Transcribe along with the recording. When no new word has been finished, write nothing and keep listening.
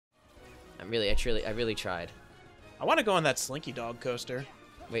I really tried. I want to go on that Slinky Dog coaster.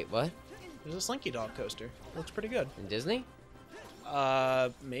 Wait, what? There's a Slinky Dog coaster. It looks pretty good. In Disney?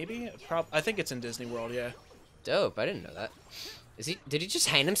 Maybe. I think it's in Disney World. Yeah. Dope. I didn't know that. Did he just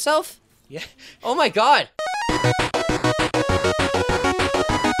hang himself? Yeah. Oh my god!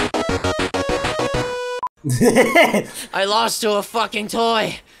 I lost to a fucking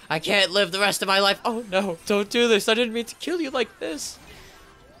toy! I can't live the rest of my life. Oh no, don't do this. I didn't mean to kill you like this.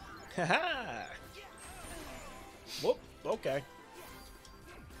 Haha. Whoop, okay.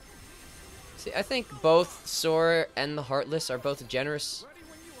 See, I think both Sora and the Heartless are both generous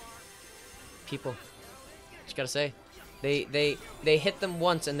people. Just gotta say. They hit them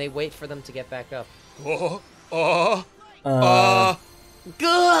once and they wait for them to get back up. Oh my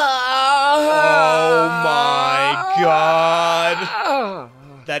god!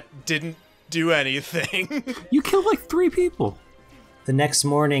 That didn't do anything. You killed like 3 people. The next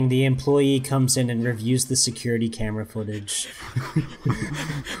morning, the employee comes in and reviews the security camera footage.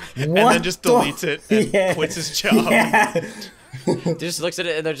 And then just deletes it and quits his job. Yeah. Just looks at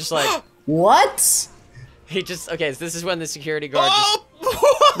it and they're just like, what? Okay, so this is when the security guard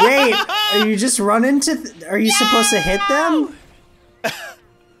Wait, are you just running to... Are you supposed to hit them?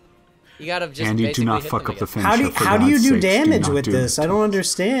 You gotta just Andy, do not hit fuck them up the again. finish. How do you do damage with this? I don't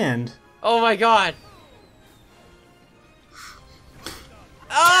understand. Oh my god!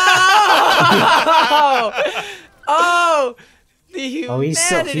 Oh! Oh! The humanity! Oh, he's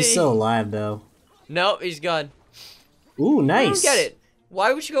still alive though. No, he's gone. Ooh, nice. I don't get it.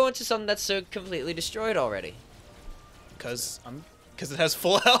 Why would you go into something that's so completely destroyed already? Because it has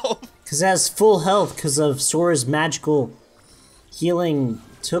full health. Because it has full health because of Sora's magical healing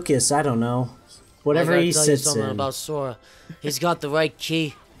Tookus, I don't know. Whatever he sits in. I gotta tell you something about Sora. He's got the right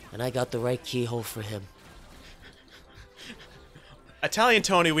key, and I got the right keyhole for him. Italian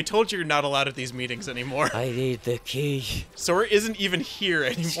Tony, we told you you're not allowed at these meetings anymore. I need the key. Sora isn't even here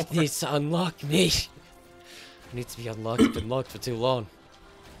anymore. He needs to unlock me. It needs to be unlocked. It's been locked for too long.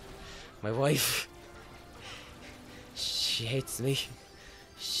 My wife. She hates me.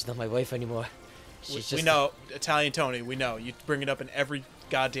 She's not my wife anymore. We know, Italian Tony, we know. You bring it up in every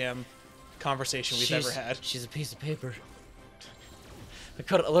goddamn conversation we've ever had. She's a piece of paper.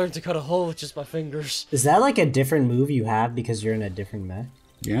 I learned to cut a hole with just my fingers. Is that like a different move you have because you're in a different mech?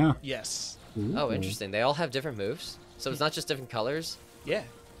 Yeah. Yes. Ooh. Oh, interesting. They all have different moves? So it's not just different colors? Yeah.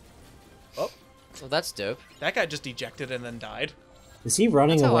 Oh. Well, that's dope. That guy just ejected and then died. Is he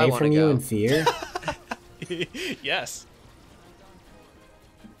running away from you in fear? Yes.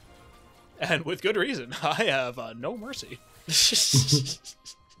 And with good reason. I have no mercy.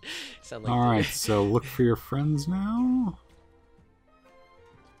 Sound like Alright, so look for your friends now.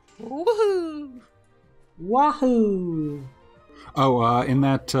 Woohoo! Wahoo! Oh, in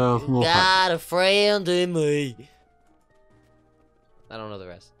that little hut. Got a friend in me. I don't know the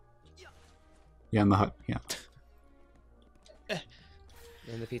rest. Yeah, in the hut, yeah.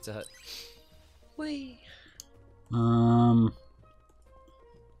 In the Pizza Hut. Whee!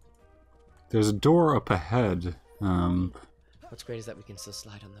 There's a door up ahead. What's great is that we can still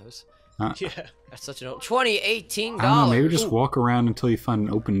slide on those. Yeah. That's such an old $18. I don't know, maybe just walk around until you find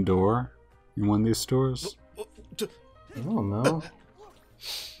an open door in one of these stores. I don't know.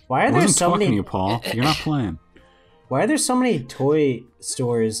 Why are I there wasn't so talking to many? you, Paul. You're not playing. Why are there so many toy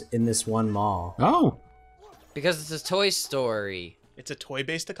stores in this one mall? Oh! Because it's a Toy Story. It's a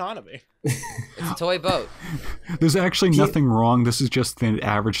toy-based economy. It's a toy boat. There's actually nothing wrong. This is just the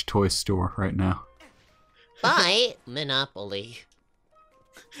average toy store right now. Buy Monopoly.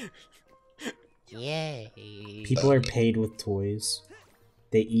 Yay. People are paid with toys.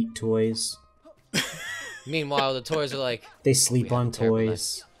 They eat toys. Meanwhile, the toys are like... They sleep on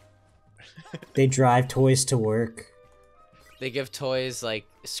toys. They drive toys to work. They give toys, like,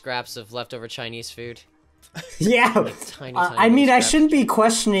 scraps of leftover Chinese food. Yeah! Like, tiny I mean, I scraps. shouldn't be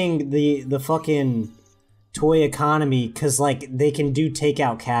questioning the fucking toy economy, because, like, they can do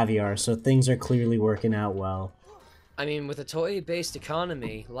takeout caviar, so things are clearly working out well. I mean, with a toy-based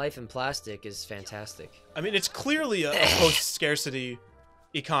economy, life in plastic is fantastic. I mean, it's clearly a post-scarcity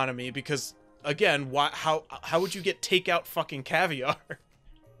economy because, again, how would you get takeout fucking caviar?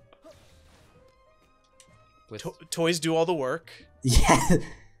 With... Toys do all the work. Yeah,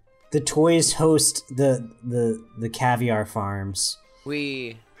 the toys host the caviar farms.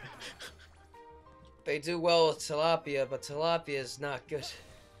 They do well with tilapia, but tilapia is not good.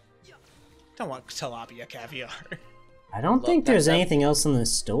 Don't want tilapia caviar. I don't think there's anything else in the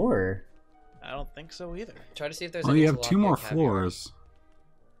store. I don't think so either. Try to see if there's Oh, any you have 2 tilapia more caviar. floors.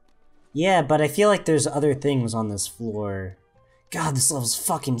 Yeah, but I feel like there's other things on this floor. God, this level's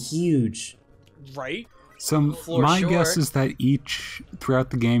fucking huge. Right? So For my sure. guess is that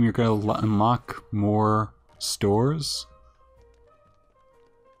throughout the game, you're going to unlock more stores.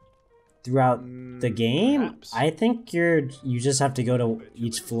 Throughout the game, perhaps. I think you just have to go to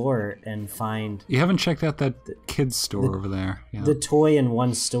each floor and find You haven't checked out that kids store over there. Yeah. the toy in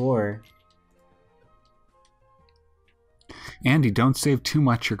one store. Andy, don't save too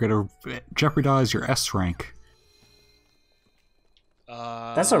much. You're going to jeopardize your S rank.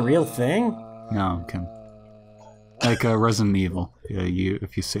 That's a real thing? No, I'm kidding. Like Resident Evil. Yeah,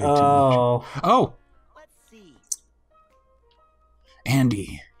 if you save too much. Oh, Oh!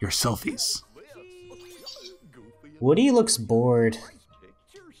 Andy, your selfies. Woody looks bored.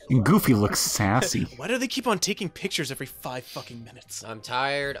 And Goofy looks sassy. Why do they keep on taking pictures every 5 fucking minutes? I'm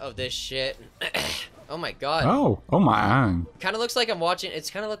tired of this shit. Oh my god. Oh my. Kind of looks like I'm watching.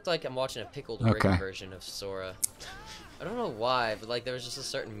 It's kind of looked like I'm watching a pickled Rick Okay. version of Sora. I don't know why, but like there was just a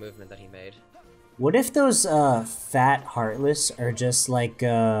certain movement that he made. What if those fat Heartless are just like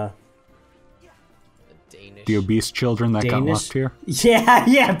The Danish. The obese children that got Danish? left here.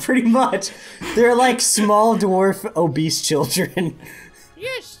 Yeah, pretty much. They're like small dwarf obese children.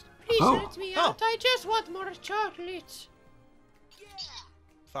 Yes, please Oh. let me out. I just want more chocolates.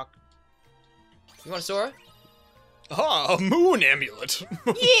 Fuck. You want a Sora? Oh, a moon amulet.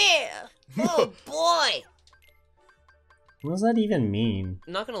 Yeah. Oh boy. What does that even mean?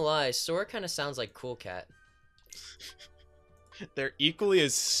 I'm not gonna lie, Sora kind of sounds like Cool Cat. They're equally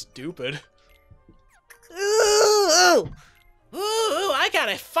as stupid. Ooh, I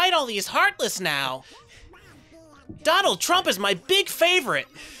gotta fight all these Heartless now. Donald Trump is my big favorite.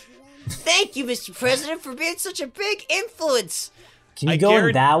 Thank you, Mr. President, for being such a big influence. Can you I go in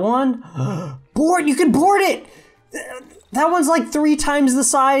guarant- that one? Board! You can board it! That one's like 3 times the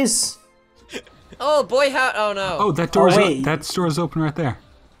size. Oh boy, how? Oh no. Oh, that door's wait. that store's open right there.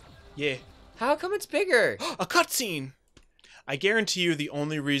 Yeah. How come it's bigger? A cutscene! I guarantee you the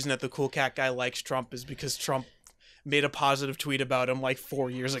only reason that the cool cat guy likes Trump is because Trump made a positive tweet about him like 4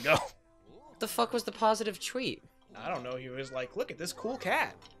 years ago. What the fuck was the positive tweet? I don't know, he was like, look at this cool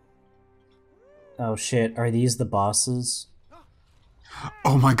cat. Oh shit, are these the bosses?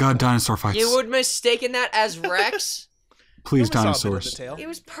 Oh my god, dinosaur fights. You would mistaken that as Rex? Please, Saw a bit of dinosaurs. the tail. It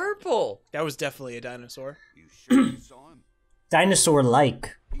was purple. That was definitely a dinosaur.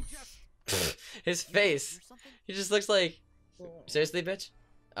 Dinosaur-like. His face. He just looks like. Seriously, bitch?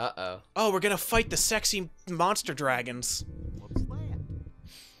 Uh-oh. Oh, we're gonna fight the sexy monster dragons.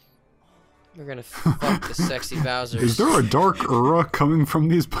 We're gonna fuck the sexy Bowsers. Is there a dark aura coming from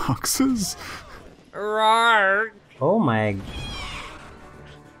these boxes? Roar. Oh my...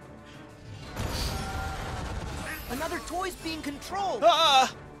 Another toy's being controlled.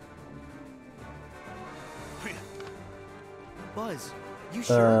 Ah! Buzz, you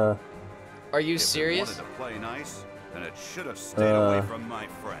sure? Are you If it serious? wanted to play nice, then it should have stayed away from my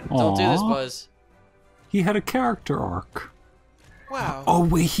friend. Don't do this, Aw. Buzz. He had a character arc. Wow. Oh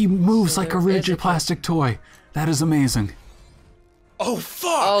wait, he moves So like a there is rigid a plastic toy. That is amazing. Oh,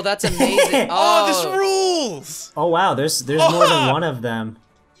 fuck! Oh, that's amazing. Oh, this rules! Oh wow, there's more than one of them.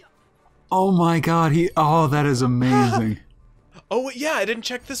 Oh my god, oh, that is amazing. Oh, yeah, I didn't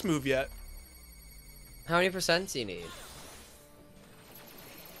check this move yet. How many percents do you need?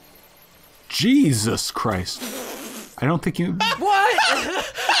 Jesus Christ. I don't think you... What?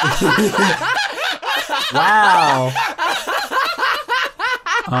 Wow.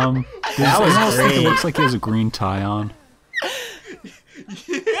 That was I think it great. looks like he has a green tie on.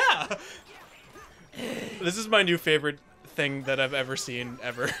 Yeah! This is my new favorite thing that I've ever seen,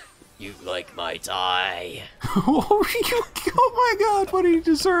 ever. You like my tie. Oh my god, what he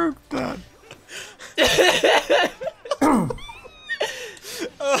deserved that.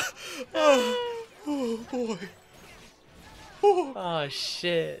 Oh, boy. Oh,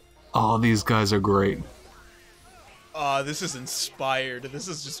 shit. Oh, these guys are great. This is inspired. This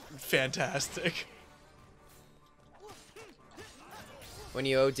is just fantastic. When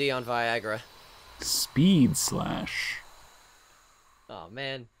you OD on Viagra. Speed slash. Oh,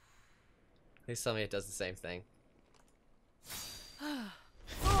 man. Please tell me it does the same thing.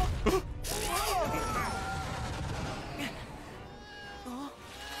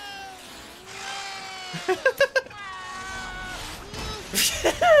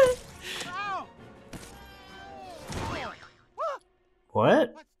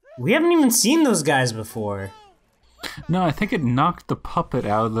 What? We haven't even seen those guys before. No, I think it knocked the puppet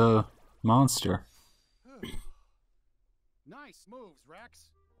out of the monster. Nice moves, Rex.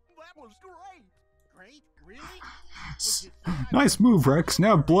 That was great. Great? Really? Nice move, Rex.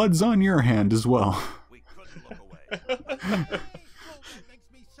 Now blood's on your hand as well. We couldn't look away. That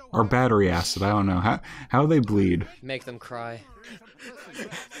makes me so Or battery acid, I don't know. How they bleed. Make them cry.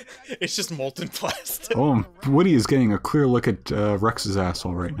 It's just molten plastic. Oh, Woody is getting a clear look at Rex's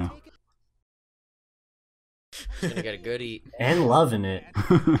asshole right now. He's gonna get a good eat. And loving it.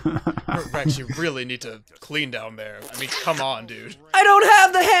 Rex, you really need to clean down there. I mean, come on, dude. I don't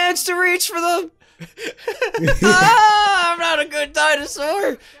have the hands to reach for them! I'm not a good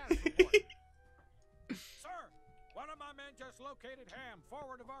dinosaur!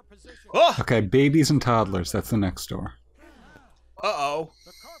 Oh! Okay, babies and toddlers, that's the next door. Uh-oh.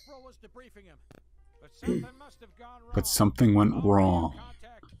 The corporal was debriefing him, but something must have gone wrong. But something went wrong.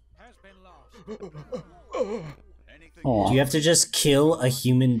 Contact has been lost. Aw. Do you have to just kill a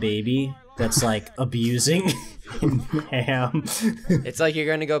human baby that's like abusing ham? It's like you're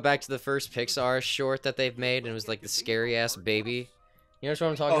gonna go back to the first Pixar short that they've made, and it was like the scary ass baby. You know what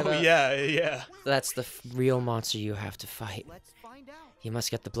I'm talking Oh, about? yeah. That's the real monster you have to fight. You must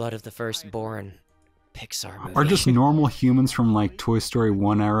get the blood of the firstborn. Pixar movie. Are just normal humans from like Toy Story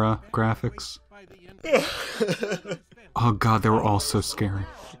 1 era graphics? Oh god, they were all so scary.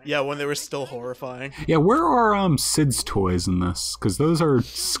 Yeah, when they were still horrifying. Yeah, where are Sid's toys in this? Because those are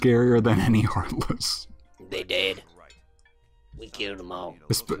scarier than any Heartless. They did. We killed them all.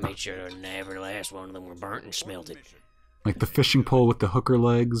 This- Made sure every last one of them were burnt and smelted. Like the fishing pole with the hooker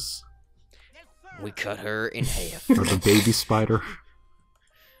legs, We cut her in half. or the baby spider.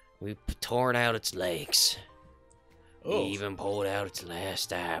 We torn out its legs. We Oh. even pulled out its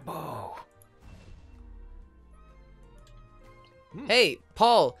last eyeball. Hey,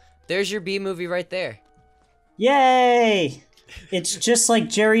 Paul, there's your B movie right there. Yay! It's just like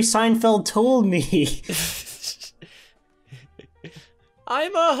Jerry Seinfeld told me.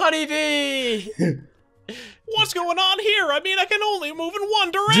 I'm a honeybee! What's going on here? I mean, I can only move in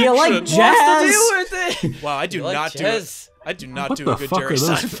one direction. Do you like What's jazz? the deal with it? Wow, I do You like not do jazz? it. I do not What do the a good fuck Jerry are those?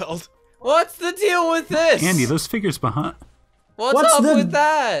 Seinfeld. What's the deal with this? Andy, those figures behind. What's What's up the- with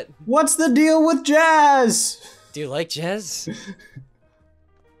that? What's the deal with jazz? Do you like jazz?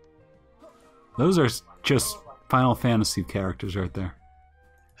 Those are just Final Fantasy characters right there.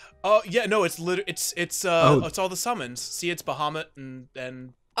 Oh yeah, no, it's it's all the summons. See, it's Bahamut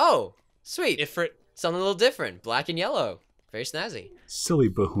and Oh, sweet. Ifrit. Something a little different. Black and yellow. Very snazzy. Silly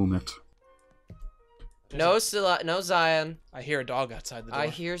Bahamut. No Zion. I hear a dog outside the door. I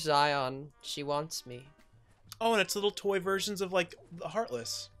hear Zion. She wants me. Oh, and it's little toy versions of like the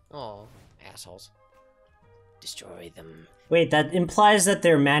Heartless. Oh, assholes. Destroy them. Wait, that implies that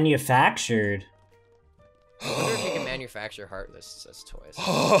they're manufactured. I wonder if you can manufacture Heartless as toys.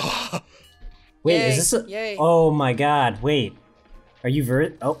 Wait, Yay, is this a... yay. Oh my god, wait. Are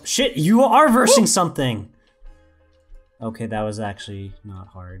you Oh, shit, you are versing something! Okay, that was actually not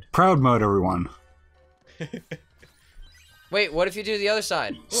hard. Proud mode, everyone. Wait, what if you do the other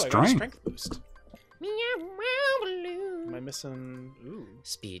side? Ooh, I got a Strength. strength boost. Am I missing? Ooh.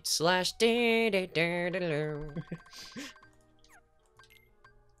 Speed slash da-da-da-da-da.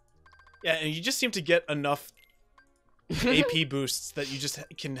 Yeah, and you just seem to get enough AP boosts that you just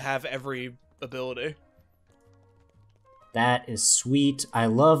can have every ability. That is sweet. I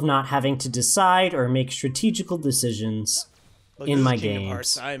love not having to decide or make strategical decisions Look, in this is my Kingdom games.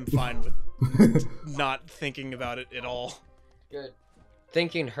 Hearts. I am fine with not thinking about it at all. Good.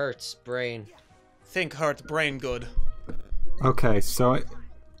 Thinking hurts, brain. Think heart, brain good. Okay, so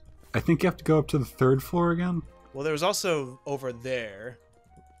I think you have to go up to the 3rd floor again. Well, there was also over there.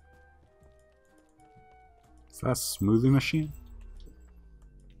 Is that a smoothie machine?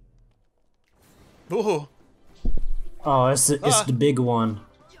 Ooh. Oh, it's the big one.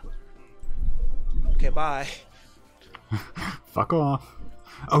 Okay, bye. Fuck off.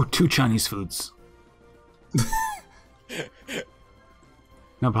 Oh, 2 Chinese foods.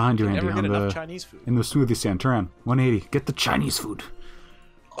 Now behind you, Andy, Never get on enough the Chinese food. in the smoothie stand. Turn around. 180. Get the Chinese food.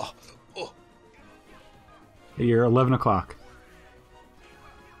 Oh, oh. Hey, you're 11 o'clock.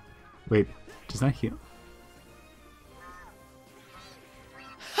 Wait, does that heal?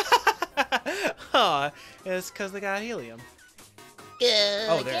 Huh, it's because they got helium.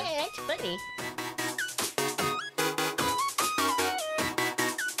 Oh, there. Yeah, that's funny.